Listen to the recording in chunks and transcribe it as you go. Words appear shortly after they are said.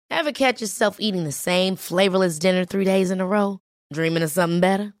Ever catch yourself eating the same flavorless dinner 3 days in a row? Dreaming of something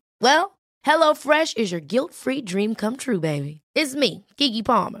better? Well, HelloFresh is your guilt-free dream come true, baby. It's me, Keke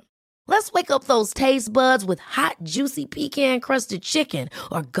Palmer. Let's wake up those taste buds with hot, juicy pecan-crusted chicken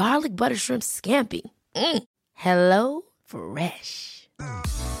or garlic butter shrimp scampi. Hello Fresh.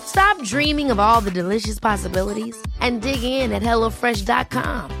 Stop dreaming of all the delicious possibilities and dig in at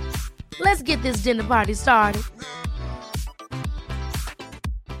HelloFresh.com. Let's get this dinner party started.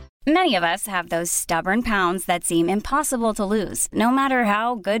 Many of us have those stubborn pounds that seem impossible to lose, no matter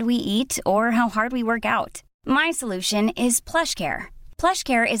how good we eat or how hard we work out. My solution is PlushCare.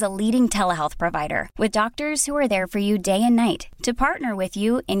 PlushCare is a leading telehealth provider with doctors who are there for you day and night to partner with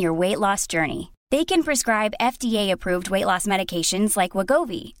you in your weight loss journey. They can prescribe FDA-approved weight loss medications like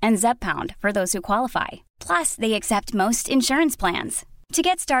Wegovy and Zepbound for those who qualify. Plus, they accept most insurance plans. To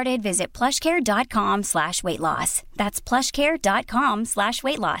get started, visit plushcare.com/weightloss. That's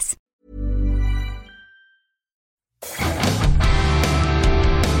plushcare.com/weightloss.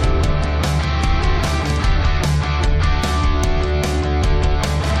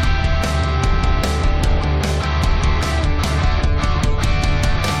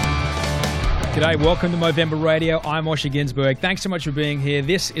 G'day, welcome to Movember Radio. I'm Osher Ginsberg. Thanks so much for being here.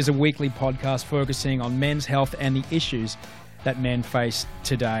 This is a weekly podcast focusing on men's health and the issues that men face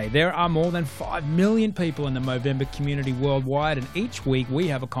today. There are more than 5 million people in the Movember community worldwide, and each week we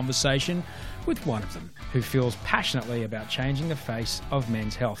have a conversation with one of them who feels passionately about changing the face of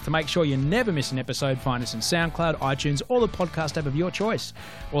men's health. To make sure you never miss an episode, find us in SoundCloud, iTunes, or the podcast app of your choice.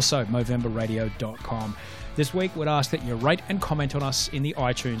 Also, MovemberRadio.com. This week, we'd ask that you rate and comment on us in the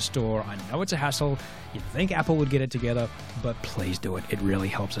iTunes store. I know it's a hassle. You'd think Apple would get it together, but please do it. It really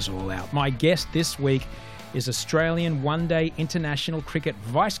helps us all out. My guest this week is Australian one-day international cricket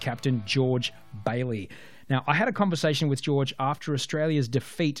vice-captain George Bailey. Now, I had a conversation with George after Australia's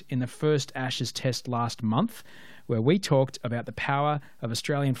defeat in the first Ashes Test last month, where we talked about the power of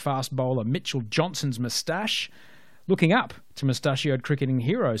Australian fast bowler Mitchell Johnson's moustache, looking up to mustachioed cricketing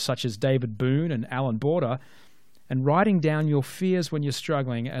heroes such as David Boone and Alan Border, and writing down your fears when you're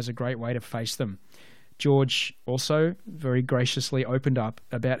struggling as a great way to face them. George also very graciously opened up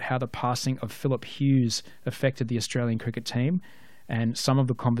about how the passing of Philip Hughes affected the Australian cricket team and some of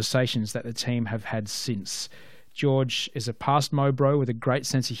the conversations that the team have had since. George is a past Mo bro with a great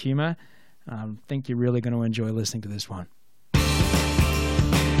sense of humour. I think you're really going to enjoy listening to this one.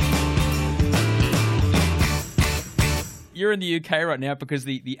 You're in the UK right now because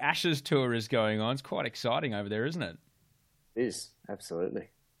the Ashes tour is going on. It's quite exciting over there, isn't it? It is, absolutely.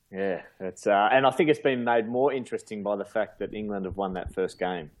 Yeah, it's and I think it's been made more interesting by the fact that England have won that first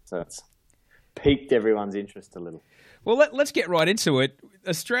game. So it's piqued everyone's interest a little. Well, let's get right into it.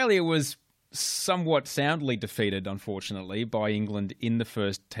 Australia was somewhat soundly defeated, unfortunately, by England in the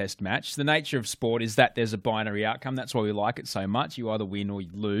first Test match. The nature of sport is that there's a binary outcome. That's why we like it so much. You either win or you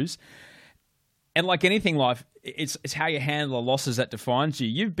lose. And like anything in life, it's how you handle the losses that defines you.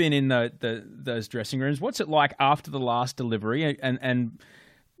 You've been in those dressing rooms. What's it like after the last delivery, and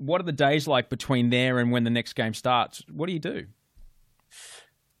what are the days like between there and when the next game starts? What do you do?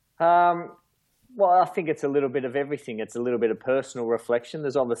 Well, I think it's a little bit of everything. It's a little bit of personal reflection.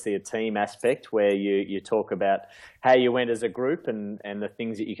 There's obviously a team aspect where you talk about how you went as a group and the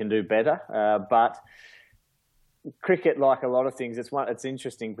things that you can do better. But cricket, like a lot of things, it's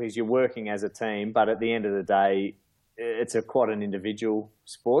interesting because you're working as a team, but at the end of the day, it's quite an individual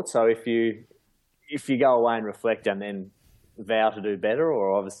sport. So if you go away and reflect and then vow to do better,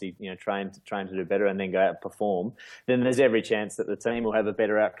 or obviously train to do better and then go out and perform, then there's every chance that the team will have a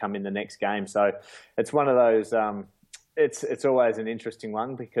better outcome in the next game. So it's one of those. It's always an interesting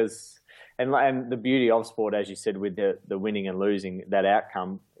one because. And the beauty of sport, as you said, with the winning and losing, that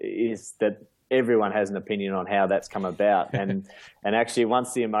outcome is that everyone has an opinion on how that's come about. And actually,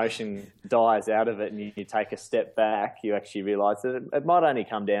 once the emotion dies out of it and you take a step back, you actually realise that it might only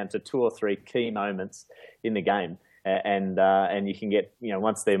come down to 2 or 3 key moments in the game. And you can get,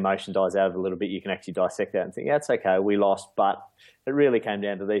 once the emotion dies out of it a little bit, you can actually dissect that and think, yeah, it's okay, we lost, but it really came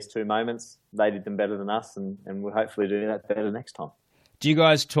down to these 2 moments. They did them better than us, and we'll hopefully do that better next time. Do you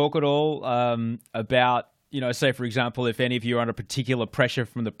guys talk at all about, say, for example, if any of you are under particular pressure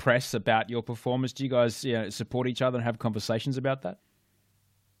from the press about your performance, do you guys support each other and have conversations about that?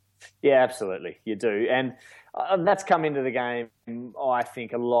 Yeah, absolutely. You do. And that's come into the game, I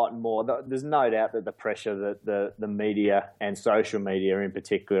think, a lot more. There's no doubt that the pressure that the media and social media in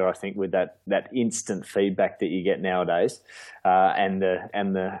particular, I think, with that instant feedback that you get nowadays and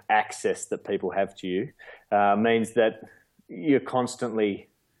the access that people have to you means that you're constantly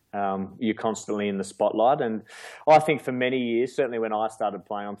you're constantly in the spotlight. And I think for many years, certainly when I started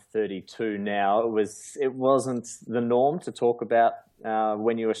playing, I'm 32 now, it wasn't the norm to talk about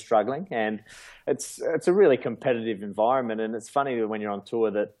when you were struggling. And it's a really competitive environment. And it's funny when you're on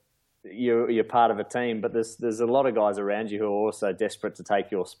tour that you're part of a team, but there's a lot of guys around you who are also desperate to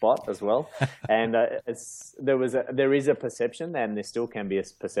take your spot as well. And there is a perception, and there still can be a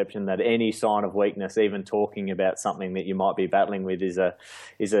perception, that any sign of weakness, even talking about something that you might be battling with, is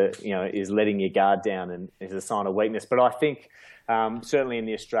letting your guard down and is a sign of weakness. But I think certainly in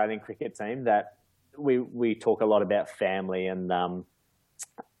the Australian cricket team that we talk a lot about family, and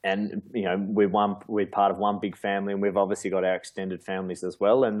we're part of one big family, and we've obviously got our extended families as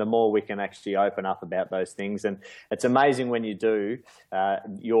well. And the more we can actually open up about those things, and it's amazing when you do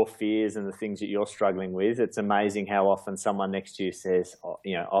your fears and the things that you're struggling with. It's amazing how often someone next to you says, oh,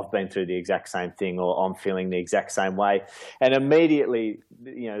 I've been through the exact same thing, or I'm feeling the exact same way. And immediately,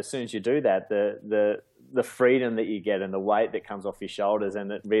 as soon as you do that, the freedom that you get and the weight that comes off your shoulders,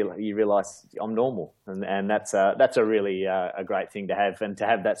 and you realise I'm normal, and that's a really a great thing to have, and to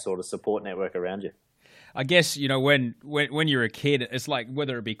have that sort of support network around you. I guess when you're a kid, it's like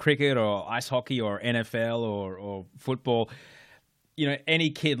whether it be cricket or ice hockey or NFL or football, any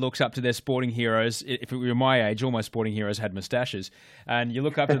kid looks up to their sporting heroes. If it were my age, all my sporting heroes had moustaches, and you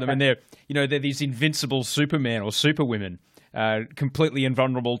look up to them, and they're these invincible Supermen or Superwomen, completely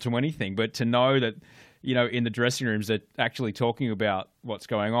invulnerable to anything. But to know that, in the dressing rooms, they're actually talking about what's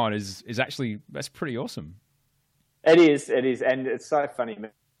going on is actually, that's pretty awesome. It is, and it's so funny you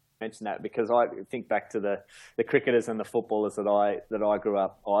mention that, because I think back to the cricketers and the footballers that I grew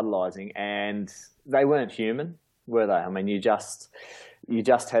up idolising, and they weren't human, were they? I mean, you just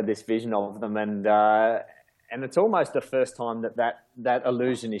had this vision of them, and it's almost the first time that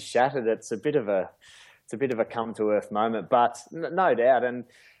illusion is shattered. It's a bit of a come to earth moment, but no doubt. And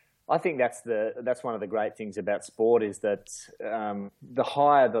I think that's one of the great things about sport, is that the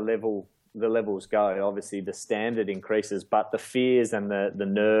higher the levels go, obviously the standard increases, but the fears and the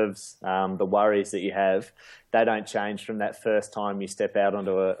nerves, the worries that you have, they don't change from that first time you step out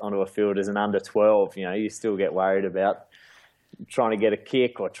onto a field as an under 12. You still get worried about trying to get a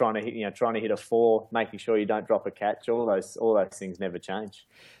kick, or trying to hit a four, making sure you don't drop a catch. All those things never change.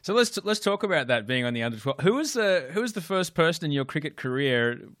 So let's talk about that, being on the under 12. Who was the first person in your cricket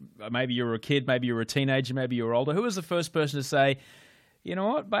career? Maybe you were a kid, maybe you were a teenager, maybe you were older. Who was the first person to say, you know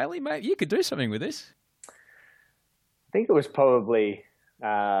what, Bailey, mate, you could do something with this? I think it was probably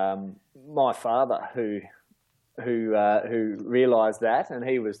my father who realised that, and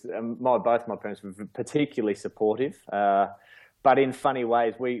he was both my parents were particularly supportive. But in funny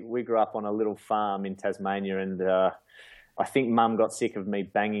ways, we grew up on a little farm in Tasmania, and I think Mum got sick of me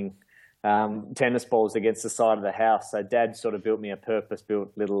banging tennis balls against the side of the house. So Dad sort of built me a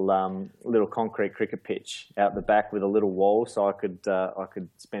purpose-built little concrete cricket pitch out the back with a little wall, so I could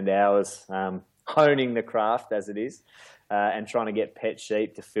spend hours honing the craft, as it is, and trying to get pet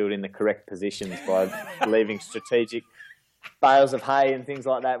sheep to field in the correct positions by leaving strategic bales of hay and things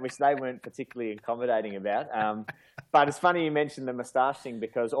like that, which they weren't particularly accommodating about. But it's funny you mentioned the moustache thing,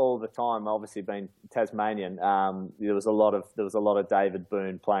 because all the time, obviously being Tasmanian, there was a lot of David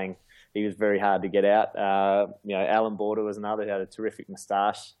Boone playing. He was very hard to get out. Alan Border was another who had a terrific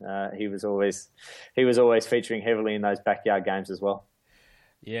moustache. He was always featuring heavily in those backyard games as well.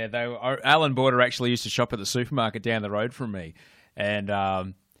 Yeah, Alan Border actually used to shop at the supermarket down the road from me,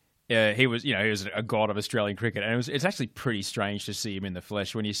 and he was a god of Australian cricket, and it's actually pretty strange to see him in the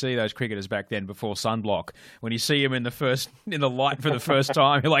flesh. When you see those cricketers back then before sunblock, when you see him in the light for the first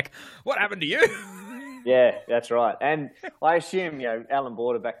time, you're like, what happened to you? Yeah, that's right. And I assume, Alan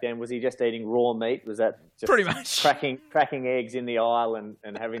Border back then, was he just eating raw meat? Was that just pretty much cracking eggs in the aisle and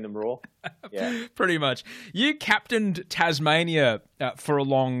having them raw? Yeah, pretty much. You captained Tasmania for a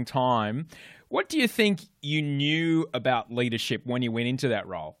long time. What do you think you knew about leadership when you went into that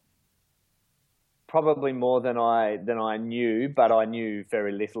role? Probably more than I knew, but I knew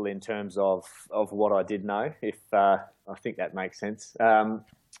very little in terms of what I did know, if I think that makes sense.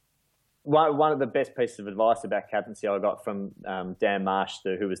 One of the best pieces of advice about captaincy I got from Dan Marsh,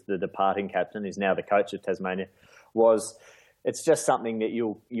 who was the departing captain, who's now the coach of Tasmania, was it's just something that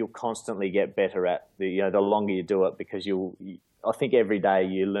you'll constantly get better at. The longer you do it, because I think every day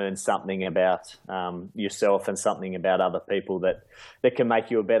you learn something about yourself and something about other people that can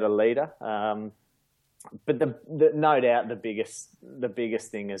make you a better leader. But no doubt the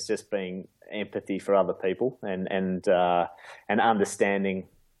biggest thing is just being empathy for other people and understanding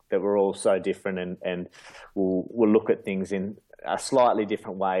that we're all so different, and we'll look at things in a slightly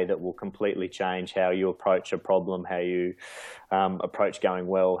different way that will completely change how you approach a problem, how you approach going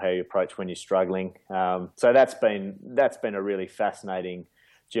well, how you approach when you're struggling. So that's been a really fascinating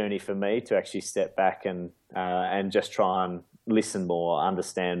journey for me, to actually step back and just try and listen more,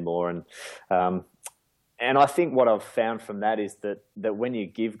 understand more, and I think what I've found from that is that when you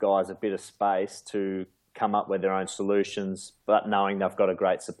give guys a bit of space to come up with their own solutions, but knowing they've got a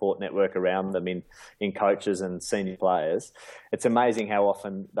great support network around them in coaches and senior players, it's amazing how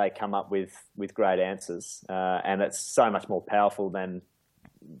often they come up with great answers, and it's so much more powerful than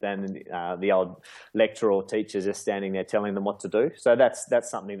the old lecturer or teacher just standing there telling them what to do. So that's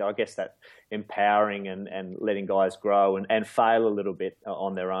something that I guess that empowering and letting guys grow and fail a little bit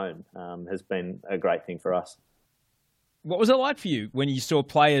on their own has been a great thing for us. What was it like for you when you saw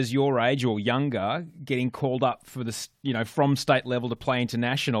players your age or younger getting called up for from state level to play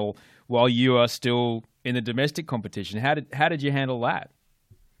international while you are still in the domestic competition? How did you handle that?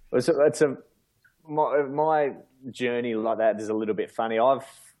 My journey like that is a little bit funny. I've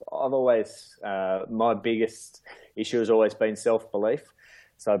always my biggest issue has always been self-belief.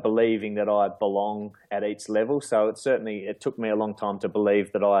 So believing that I belong at each level. So it took me a long time to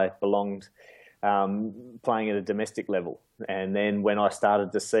believe that I belonged playing at a domestic level. And then when I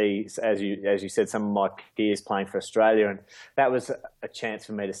started to see, as you said, some of my peers playing for Australia, and that was a chance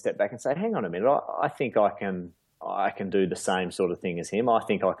for me to step back and say, hang on a minute, I think I can do the same sort of thing as him. I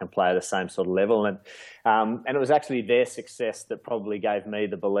think I can play at the same sort of level. And it was actually their success that probably gave me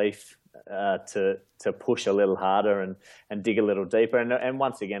the belief to push a little harder and dig a little deeper. And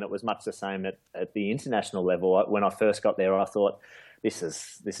once again, it was much the same at the international level. When I first got there, I thought, this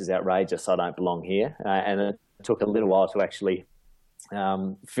is outrageous. I don't belong here. And it took a little while to actually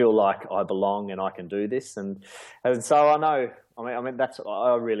feel like I belong and I can do this. And so I know, I mean, that's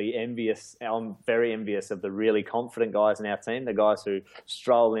I'm really envious. I'm very envious of the really confident guys in our team, the guys who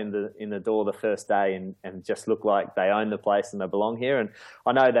stroll in the door the first day and just look like they own the place and they belong here. And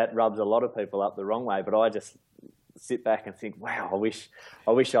I know that rubs a lot of people up the wrong way, but I just sit back and think, wow,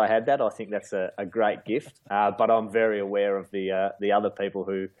 I wish I had that. I think that's a great gift. But I'm very aware of the other people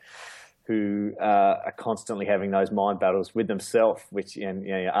who are constantly having those mind battles with themselves, which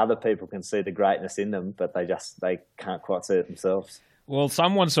other people can see the greatness in them, but they can't quite see it themselves. Well,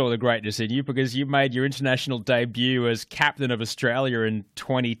 someone saw the greatness in you because you made your international debut as captain of Australia in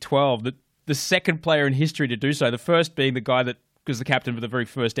 2012, the second player in history to do so, the first being the guy that was the captain for the very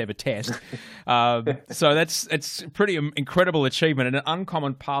first ever test. So it's a pretty incredible achievement and an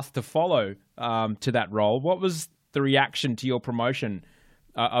uncommon path to follow to that role. What was the reaction to your promotion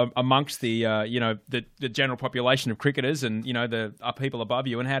amongst the general population of cricketers and the people above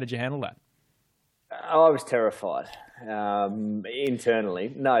you, and how did you handle that? I was terrified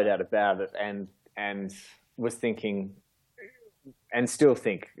internally, no doubt about it, and was thinking, and still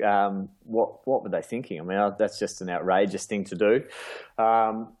think, what were they thinking? I mean, that's just an outrageous thing to do.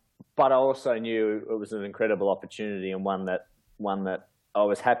 But I also knew it was an incredible opportunity and one that I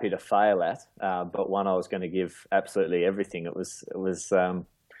was happy to fail at, but one I was going to give absolutely everything. It was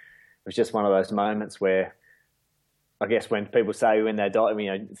just one of those moments where, I guess, when people say when they're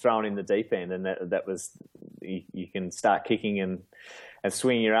thrown in the deep end, and that was you can start kicking and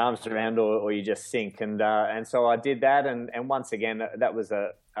swinging your arms around, or you just sink. And so I did that, and once again, that was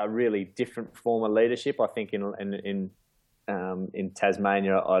a really different form of leadership. I think in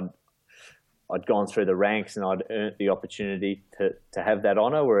Tasmania, I'd gone through the ranks and I'd earned the opportunity to have that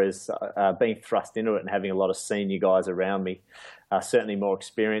honour, whereas being thrust into it and having a lot of senior guys around me, certainly more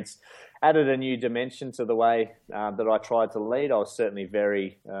experience, added a new dimension to the way that I tried to lead. I was certainly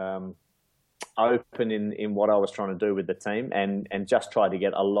very open in what I was trying to do with the team and just tried to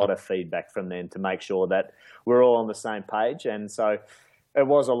get a lot of feedback from them to make sure that we're all on the same page. And so it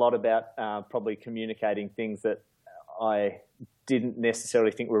was a lot about probably communicating things that I didn't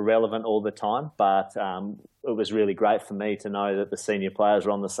necessarily think were relevant all the time, but it was really great for me to know that the senior players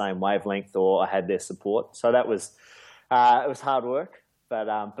were on the same wavelength or I had their support. So that was it was hard work, but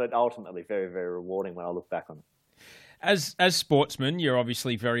ultimately very, very rewarding when I look back on it. As sportsmen, you're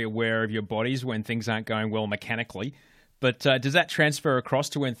obviously very aware of your bodies when things aren't going well mechanically, but does that transfer across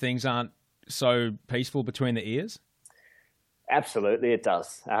to when things aren't so peaceful between the ears? Absolutely, it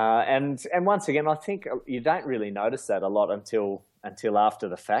does. And once again, I think you don't really notice that a lot until after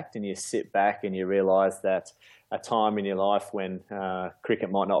the fact, and you sit back and you realise that a time in your life when cricket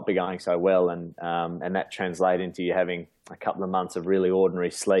might not be going so well, and that translates into you having a couple of months of really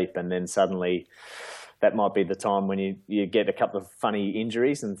ordinary sleep, and then suddenly that might be the time when you get a couple of funny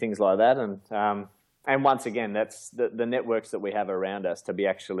injuries and things like that. And once again, that's the networks that we have around us to be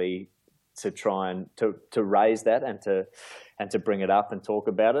actually to try and to raise that and to bring it up and talk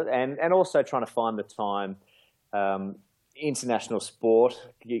about it, and also trying to find the time. International sport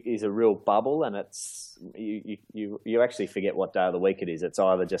is a real bubble, and it's you actually forget what day of the week it is. It's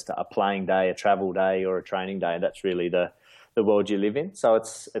either just a playing day, a travel day, or a training day. That's really the world you live in. So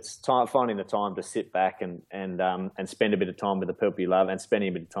it's finding the time to sit back and spend a bit of time with the people you love, and spending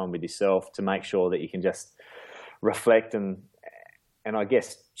a bit of time with yourself to make sure that you can just reflect and I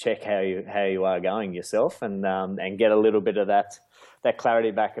guess check how you are going yourself, and get a little bit of that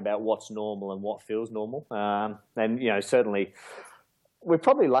clarity back about what's normal and what feels normal. And certainly we're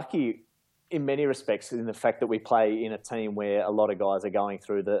probably lucky in many respects in the fact that we play in a team where a lot of guys are going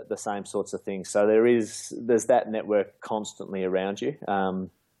through the same sorts of things. So there's that network constantly around you.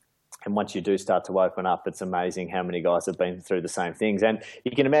 And once you do start to open up, it's amazing how many guys have been through the same things. And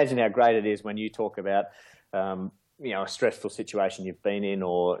you can imagine how great it is when you talk about, a stressful situation you've been in,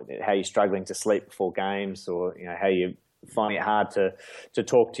 or how you're struggling to sleep before games, or, how you find it hard to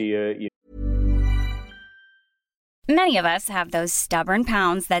talk to your. Many of us have those stubborn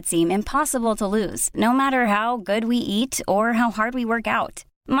pounds that seem impossible to lose, no matter how good we eat or how hard we work out.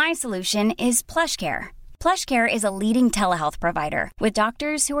 My solution is PlushCare. PlushCare is a leading telehealth provider with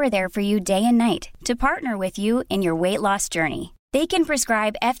doctors who are there for you day and night to partner with you in your weight loss journey. They can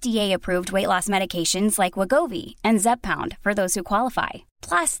prescribe FDA-approved weight loss medications like Wegovy and Zepbound for those who qualify.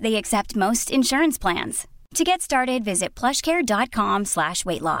 Plus, they accept most insurance plans. To get started, visit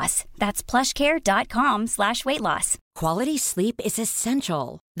plushcare.com/weightloss. That's plushcare.com/weightloss. Quality sleep is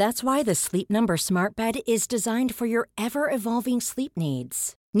essential. That's why the Sleep Number Smart Bed is designed for your ever-evolving sleep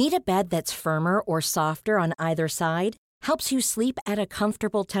needs. Need a bed that's firmer or softer on either side? Helps you sleep at a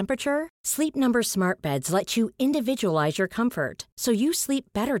comfortable temperature? Sleep Number Smart Beds let you individualize your comfort, so you sleep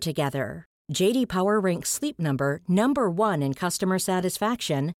better together. J.D. Power ranks Sleep Number number 1 in customer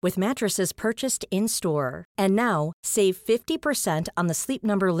satisfaction with mattresses purchased in-store. And now, save 50% on the Sleep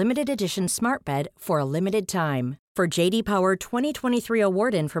Number Limited Edition Smart Bed for a limited time. For J.D. Power 2023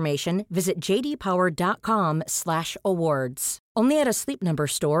 award information, visit jdpower.com/awards. Only at a Sleep Number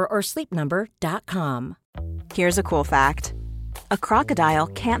store or sleepnumber.com. Here's a cool fact. A crocodile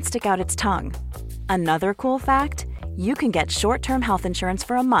can't stick out its tongue. Another cool fact, you can get short-term health insurance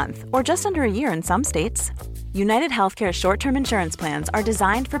for a month or just under a year in some states. United Healthcare short-term insurance plans are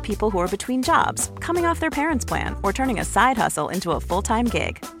designed for people who are between jobs, coming off their parents' plan, or turning a side hustle into a full-time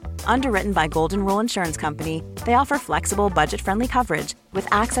gig. Underwritten by Golden Rule Insurance Company, they offer flexible, budget-friendly coverage with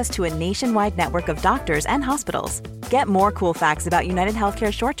access to a nationwide network of doctors and hospitals. Get more cool facts about United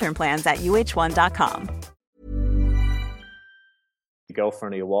Healthcare short-term plans at uh1.com. Your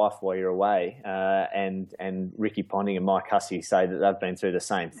girlfriend or your wife while you're away, and Ricky Ponting and Mike Hussey say that they've been through the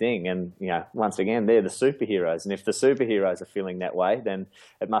same thing. And, once again, they're the superheroes. And if the superheroes are feeling that way, then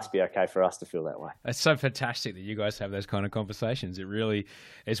it must be okay for us to feel that way. It's so fantastic that you guys have those kind of conversations. It really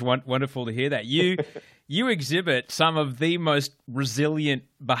is wonderful to hear that. You exhibit some of the most resilient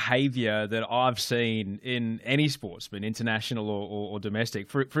behavior that I've seen in any sportsman, international or domestic.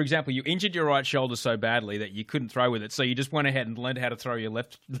 For example, you injured your right shoulder so badly that you couldn't throw with it, so you just went ahead and learned how to throw your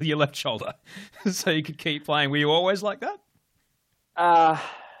left shoulder so you could keep playing. Were you always like that?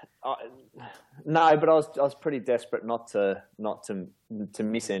 No, but I was pretty desperate not to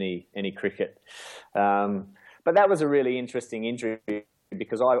miss any cricket. But that was a really interesting injury,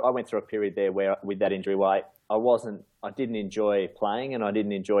 because I went through a period there where, with that injury, where I didn't enjoy playing and I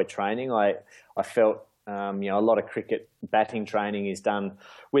didn't enjoy training. I felt, a lot of cricket batting training is done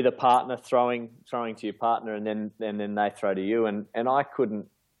with a partner, throwing to your partner, and then they throw to you. And I couldn't,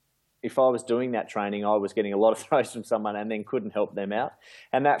 if I was doing that training, I was getting a lot of throws from someone and then couldn't help them out.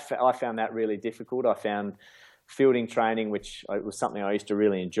 And I found that really difficult. I found fielding training, which was something I used to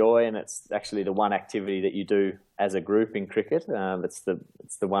really enjoy, and it's actually the one activity that you do as a group in cricket. It's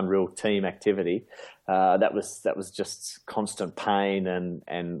the one real team activity. That was just constant pain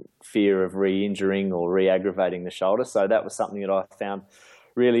and fear of re-injuring or re-aggravating the shoulder. So that was something that I found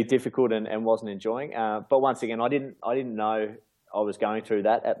really difficult and wasn't enjoying. But once again, I didn't know I was going through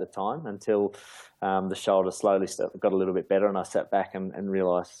that at the time until the shoulder slowly got a little bit better, and I sat back and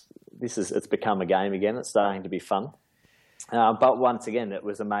realised it's become a game again. It's starting to be fun. But once again, it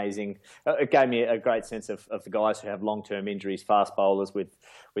was amazing. It gave me a great sense of the guys who have long-term injuries, fast bowlers with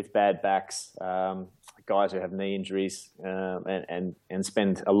bad backs, guys who have knee injuries, and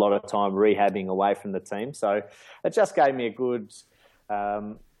spend a lot of time rehabbing away from the team. So it just gave me a good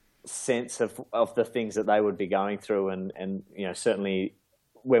sense of the things that they would be going through, and certainly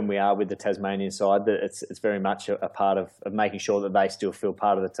when we are with the Tasmanian side, that it's very much a part of making sure that they still feel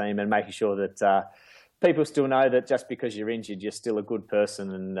part of the team, and making sure that people still know that just because you're injured, you're still a good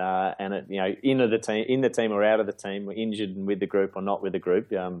person, and it, in the team or out of the team, injured and with the group or not with the group,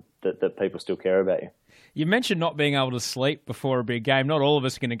 that people still care about you. You mentioned not being able to sleep before a big game. Not all of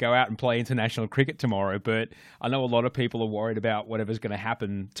us are going to go out and play international cricket tomorrow, but I know a lot of people are worried about whatever's going to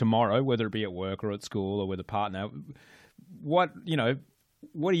happen tomorrow, whether it be at work or at school or with a partner. What do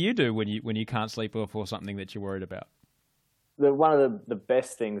you do when you can't sleep before something that you're worried about? One of the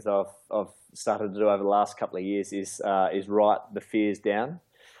best things I've started to do over the last couple of years is write the fears down,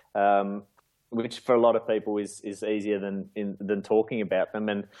 which for a lot of people is easier than talking about them.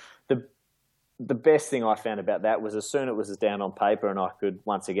 And the best thing I found about that was as soon as it was down on paper and I could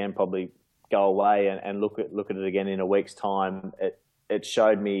once again probably go away and look at it again in a week's time, it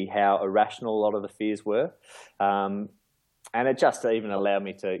showed me how irrational a lot of the fears were. And it just even allowed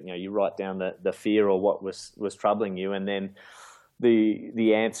me to, you write down the fear or what was troubling you, and then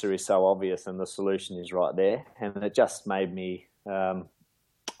the answer is so obvious and the solution is right there. And it just made me,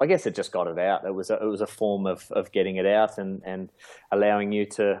 I guess it just got it out. It was a form of getting it out and allowing you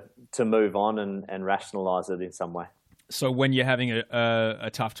to move on and rationalise it in some way. So when you're having a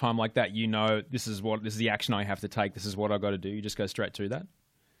tough time like that, this is the action I have to take. This is what I've got to do. You just go straight to that.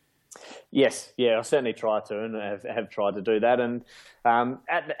 Yes, yeah, I certainly try to, and have tried to do that. And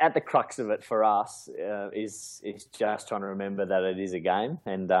at the crux of it for us is just trying to remember that it is a game,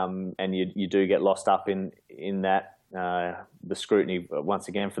 and you do get lost up in that the scrutiny once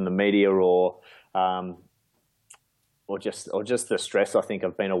again from the media or just the stress, I think,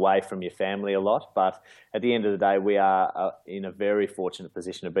 of being away from your family a lot. But at the end of the day, we are in a very fortunate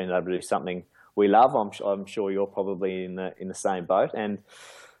position of being able to do something we love. I'm sure you're probably in the same boat, and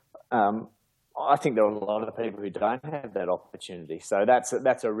I think there are a lot of people who don't have that opportunity. So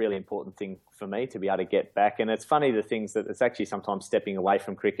that's a really important thing for me to be able to get back. And it's funny, the things that it's actually sometimes stepping away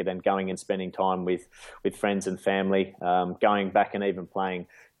from cricket and going and spending time with friends and family, going back and even playing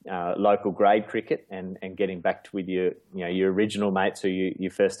local grade cricket and getting back with your original mates who you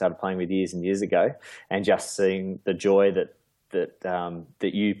first started playing with years and years ago, and just seeing the joy that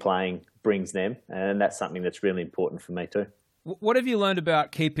you playing brings them. And that's something that's really important for me too. What have you learned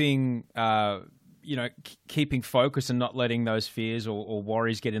about keeping focus and not letting those fears or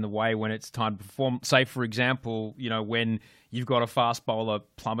worries get in the way when it's time to perform? Say, for example, when you've got a fast bowler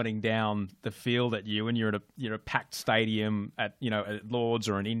plummeting down the field at you and you're at a packed stadium at Lords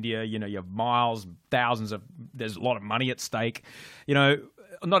or in India, you have miles, there's a lot of money at stake.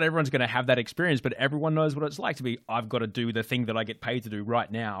 Not everyone's going to have that experience, but everyone knows what it's like to be, I've got to do the thing that I get paid to do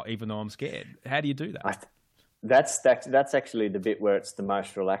right now, even though I'm scared. How do you do that? That's actually the bit where it's the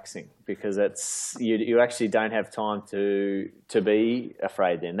most relaxing, because it's you actually don't have time to be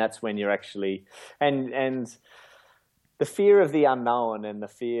afraid. Then that's when you're actually and the fear of the unknown and the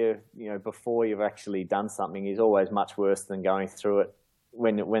fear before you've actually done something is always much worse than going through it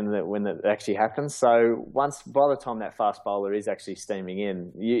when it actually happens. So by the time that fast bowler is actually steaming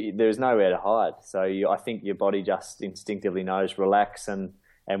in, there's nowhere to hide. So I think your body just instinctively knows, relax and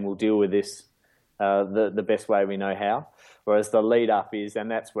we'll deal with this the best way we know how. Whereas the lead up is, and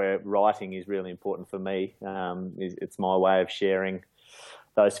that's where writing is really important for me. It's my way of sharing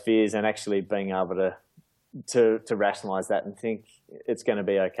those fears and actually being able to rationalise that and think it's going to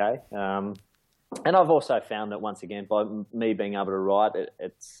be okay. And I've also found that once again, by me being able to write,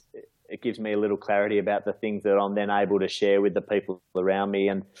 it gives me a little clarity about the things that I'm then able to share with the people around me,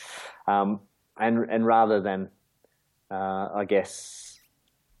 and rather than I guess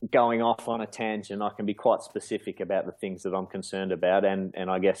going off on a tangent, I can be quite specific about the things that I'm concerned about, and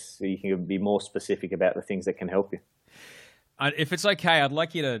I guess you can be more specific about the things that can help you. If it's okay, I'd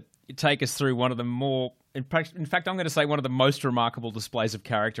like you to take us through one of the more, in fact, I'm going to say one of the most remarkable displays of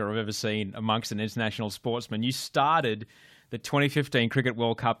character I've ever seen amongst an international sportsman. You started the 2015 Cricket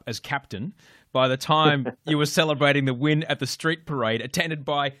World Cup as captain. By the time you were celebrating the win at the street parade, attended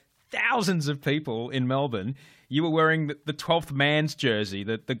by thousands of people in Melbourne, you were wearing the 12th man's jersey,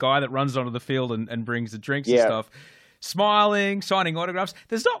 the guy that runs onto the field and brings the drinks and stuff, smiling, signing autographs.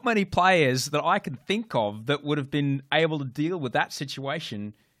 There's not many players that I can think of that would have been able to deal with that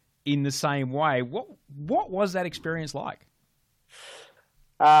situation in the same way. What was that experience like?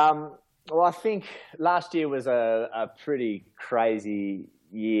 Well, I think last year was a pretty crazy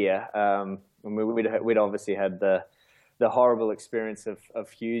year. We'd obviously had the horrible experience of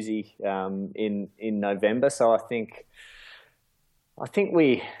Hughesy in November. So I think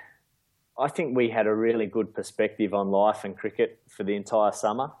we had a really good perspective on life and cricket for the entire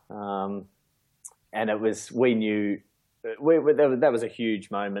summer, and we knew that was a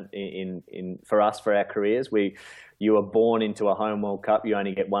huge moment in for us, for our careers. You were born into a home World Cup. You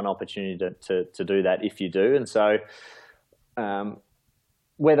only get one opportunity to do that if you do. And so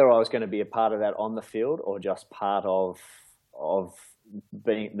whether I was going to be a part of that on the field or just part of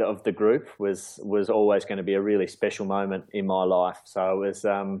the group was always going to be a really special moment in my life. So it was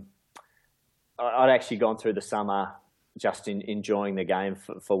I'd actually gone through the summer just enjoying the game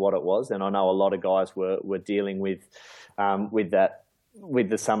for what it was, and I know a lot of guys were dealing with the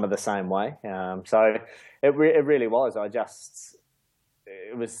summer the same way. So it really was.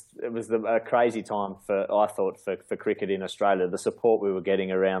 It was a crazy time I thought for cricket in Australia. The support we were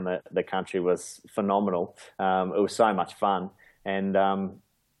getting around the country was phenomenal. It was so much fun, and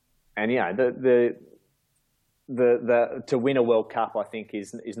the to win a World Cup, I think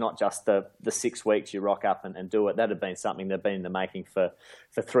is not just the 6 weeks you rock up and do it. That had been something that had been in the making for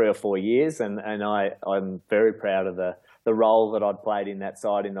 3 or 4 years, and I'm very proud of the role that I'd played in that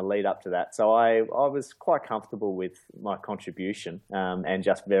side in the lead up to that. So I was quite comfortable with my contribution, and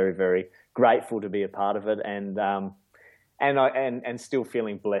just very, very grateful to be a part of it, and still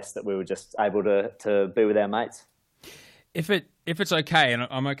feeling blessed that we were just able to be with our mates. If it's okay, and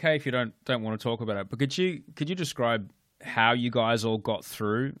I'm okay if you don't want to talk about it, but could you describe how you guys all got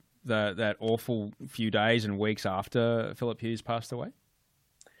through that awful few days and weeks after Philip Hughes passed away?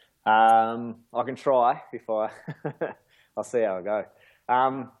 I can try if I'll see how I go.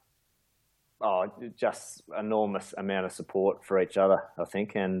 Just enormous amount of support for each other, I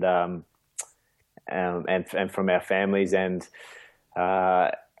think, and from our families and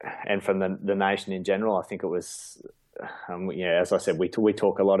from the nation in general. I think it was. As I said, we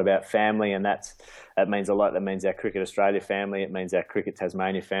talk a lot about family, and that means a lot. That means our Cricket Australia family. It means our Cricket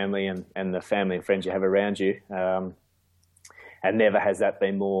Tasmania family, and the family and friends you have around you. And never has that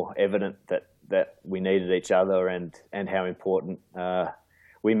been more evident that we needed each other and how important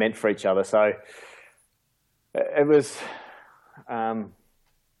we meant for each other. So it was, and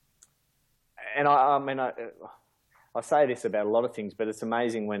I say this about a lot of things, but it's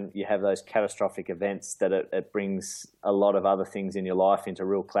amazing when you have those catastrophic events that it brings a lot of other things in your life into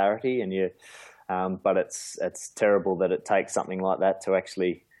real clarity. But it's terrible that it takes something like that to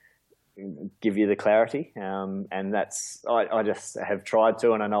actually give you the clarity. And that's I just have tried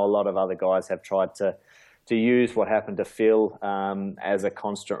to, and I know a lot of other guys have tried to use what happened to Phil as a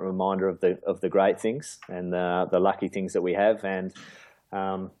constant reminder of the great things and the lucky things that we have. And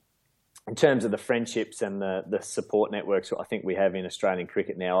in terms of the friendships and the support networks I think we have in Australian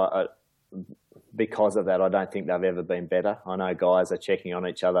cricket now, because of that, I don't think they've ever been better. I know guys are checking on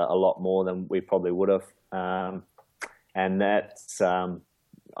each other a lot more than we probably would have. And that's,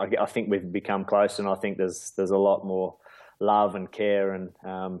 I think we've become close, and I think there's a lot more love and care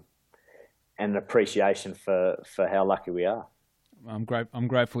and appreciation for how lucky we are. I'm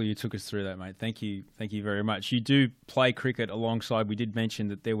grateful you took us through that, mate. Thank you very much. You do play cricket alongside. We did mention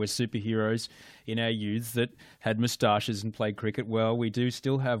that there were superheroes in our youth that had moustaches and played cricket. Well, we do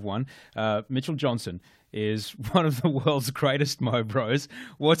still have one. Mitchell Johnson is one of the world's greatest Mo Bros.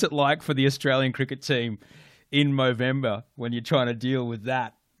 What's it like for the Australian cricket team in Movember when you're trying to deal with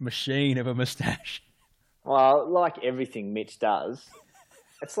that machine of a moustache? Well, like everything Mitch does,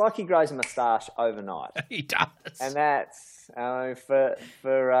 it's like he grows a moustache overnight. He does, and that's for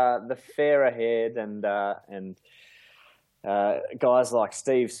the fairer haired and guys like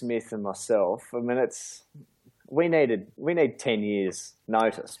Steve Smith and myself. I mean, we need 10 years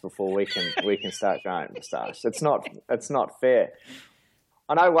notice before we can start growing a moustache. It's not fair.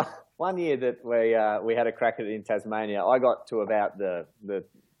 I know one year that we had a crack at it in Tasmania. I got to about the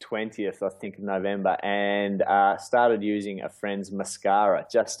 20th, I think, of November, and started using a friend's mascara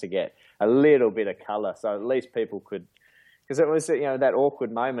just to get a little bit of colour, so at least people could, because it was that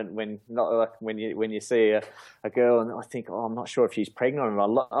awkward moment when you see a girl and I think, I'm not sure if she's pregnant or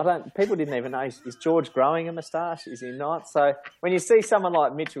not. People didn't even know, is George growing a moustache? Is he not? So when you see someone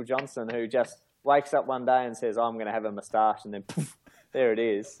like Mitchell Johnson who just wakes up one day and says, I'm going to have a moustache, and then poof, there it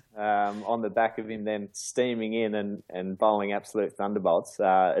is, on the back of him, then steaming in and bowling absolute thunderbolts.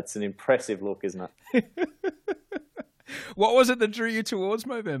 It's an impressive look, isn't it? What was it that drew you towards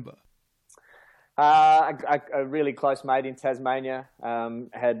Movember? A really close mate in Tasmania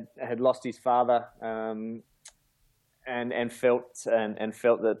had lost his father, and felt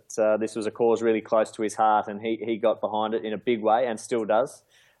that this was a cause really close to his heart, and he got behind it in a big way and still does.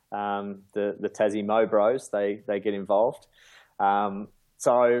 The Tassie Mo Bros, they get involved.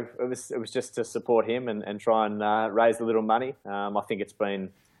 So it was just to support him and try and raise a little money. I think it's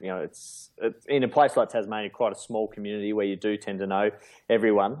been, it's in a place like Tasmania, quite a small community where you do tend to know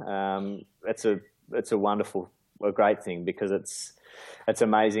everyone. It's a wonderful a great thing, because it's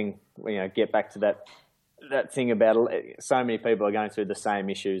amazing. Get back to that thing about so many people are going through the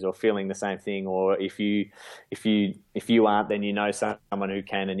same issues or feeling the same thing, or if you aren't, then you know someone who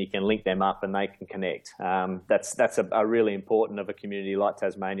can, and you can link them up and they can connect. That's a really important of a community like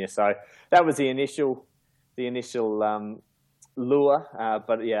Tasmania. So that was the initial lure,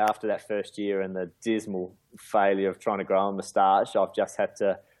 but yeah, after that first year and the dismal failure of trying to grow a moustache, I've just had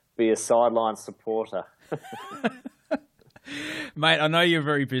to be a sideline supporter. Mate, I know you're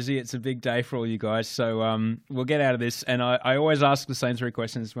very busy. It's a big day for all you guys, so we'll get out of this. And I always ask the same 3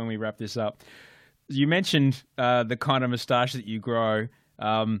 questions when we wrap this up. You mentioned the kind of moustache that you grow.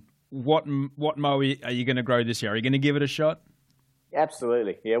 What mow are you going to grow this year? Are you going to give it a shot?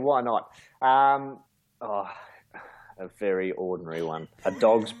 Absolutely. Yeah, why not? A very ordinary one. A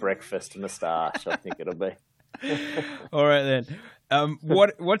dog's breakfast moustache, I think it'll be. All right, then.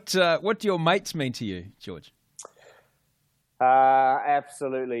 What do your mates mean to you, George?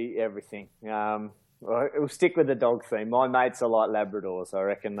 Absolutely everything. We'll stick with the dog theme. My mates are like Labradors. I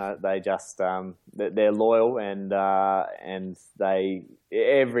reckon that they just they're loyal, and they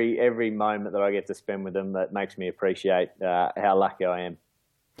every moment that I get to spend with them, that makes me appreciate how lucky I am.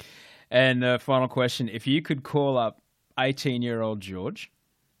 And final question: if you could call up 18-year-old George,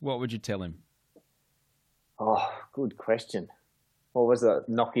 what would you tell him? Oh, good question. What was it?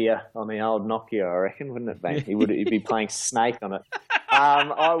 Nokia, on the old Nokia, I reckon, wouldn't it be? He'd be playing Snake on it.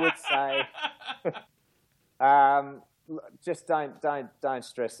 I would say, just don't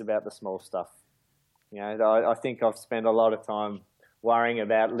stress about the small stuff. I think I've spent a lot of time worrying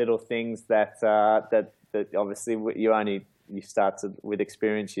about little things that obviously you start to, with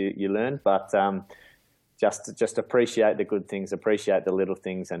experience you learn, but just appreciate the good things, appreciate the little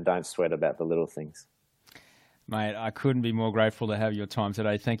things, and don't sweat about the little things. Mate, I couldn't be more grateful to have your time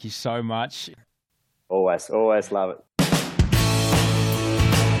today. Thank you so much. Always love it.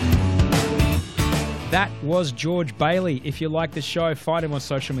 That was George Bailey. If you like the show, find him on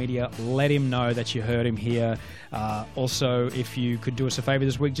social media. Let him know that you heard him here. Also, if you could do us a favour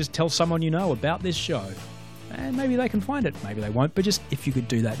this week, just tell someone you know about this show. And maybe they can find it. Maybe they won't. But just if you could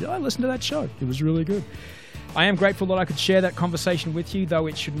do that, listen to that show. It was really good. I am grateful that I could share that conversation with you, though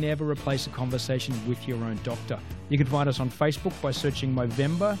it should never replace a conversation with your own doctor. You can find us on Facebook by searching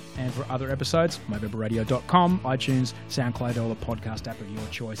Movember, and for other episodes, MovemberRadio.com, iTunes, SoundCloud, or the podcast app of your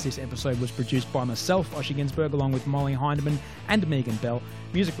choice. This episode was produced by myself, Osher Ginsberg, along with Molly Heineman and Megan Bell.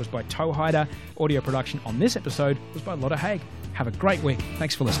 Music was by Toe Hider. Audio production on this episode was by Lotta Haig. Have a great week.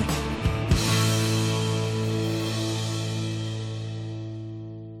 Thanks for listening.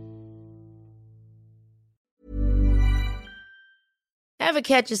 Ever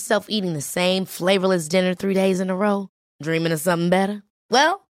catch yourself eating the same flavorless dinner 3 days in a row? Dreaming of something better?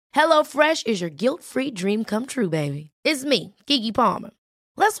 Well, HelloFresh is your guilt-free dream come true, baby. It's me, Keke Palmer.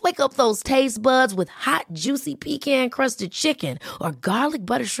 Let's wake up those taste buds with hot, juicy pecan-crusted chicken or garlic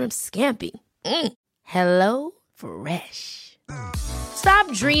butter shrimp scampi. Hello Fresh. Stop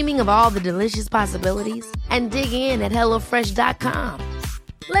dreaming of all the delicious possibilities and dig in at HelloFresh.com.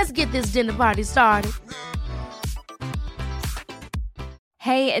 Let's get this dinner party started.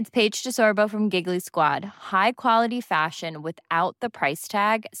 Hey, it's Paige DeSorbo from Giggly Squad. High quality fashion without the price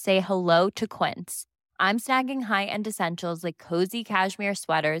tag. Say hello to Quince. I'm snagging high-end essentials like cozy cashmere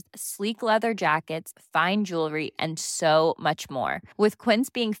sweaters, sleek leather jackets, fine jewelry, and so much more. With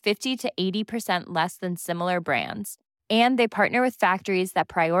Quince being 50 to 80% less than similar brands. And they partner with factories that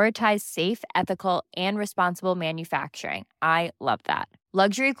prioritize safe, ethical, and responsible manufacturing. I love that.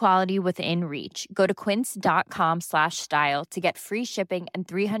 Luxury quality within reach. Go to quince.com/style to get free shipping and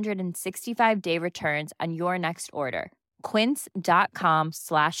 365-day returns on your next order.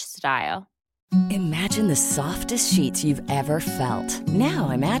 Quince.com/style. Imagine the softest sheets you've ever felt. Now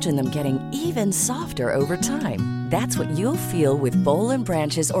imagine them getting even softer over time. That's what you'll feel with Boll &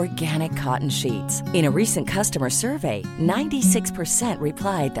 Branch's organic cotton sheets. In a recent customer survey, 96%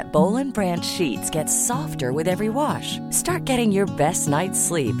 replied that Boll & Branch sheets get softer with every wash. Start getting your best night's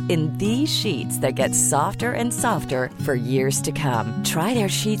sleep in these sheets that get softer and softer for years to come. Try their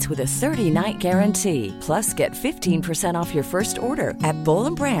sheets with a 30-night guarantee. Plus, get 15% off your first order at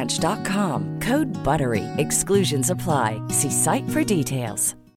bollandbranch.com. Code BUTTERY. Exclusions apply. See site for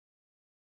details.